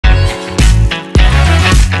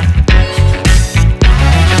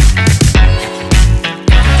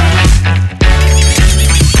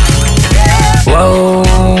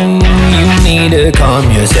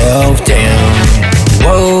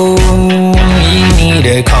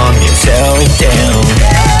to calm yourself down.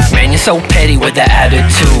 Man, you're so petty with the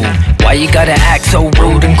attitude. Why you gotta act so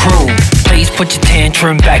rude and cruel? Please put your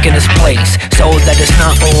tantrum back in its place, so that it's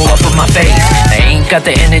not all up in my face. I ain't got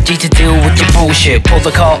the energy to deal with your bullshit. Pull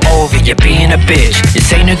the car over, you're being a bitch.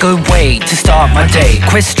 This ain't a good way to start my day.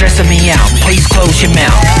 Quit stressing me out, please close your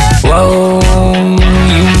mouth. Whoa,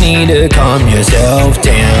 you need to calm yourself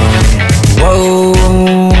down. Whoa,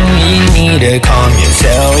 you need to calm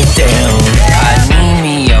yourself down. I need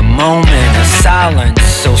me a moment of silence,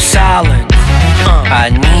 so silent. I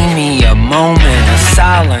need me a moment of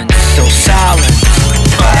silence, so silent.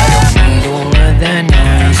 I don't need all of that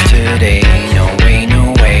noise today, no way,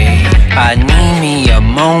 no way. I need me a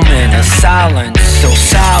moment of silence, so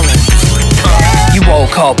silent. You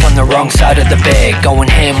woke up on the wrong side of the bed, going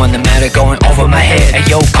ham on the matter, going over my head. Hey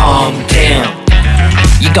yo, calm down,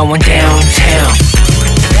 you're going downtown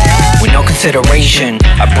with no consideration.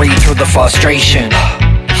 I breathe through the frustration.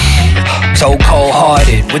 So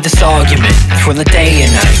cold-hearted with this argument through the day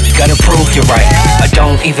and night. Gotta prove you're right, I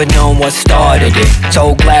don't even know what started it.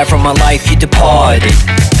 So glad from my life you departed.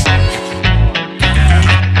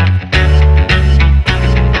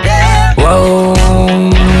 Whoa,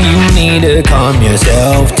 you need to calm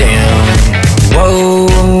yourself down. Whoa,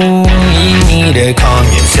 you need to calm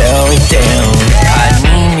yourself down. I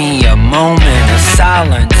need me a moment of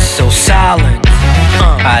silence, so silent.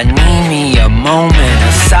 I need me a moment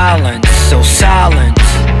of silence, so silent.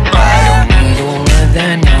 I don't need all of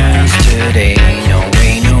that noise today, no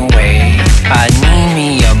way, no way. I need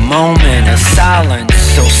me a moment of silence,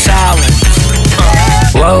 so silent.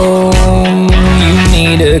 Whoa, you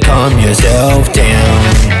need to calm yourself down.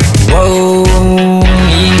 Whoa,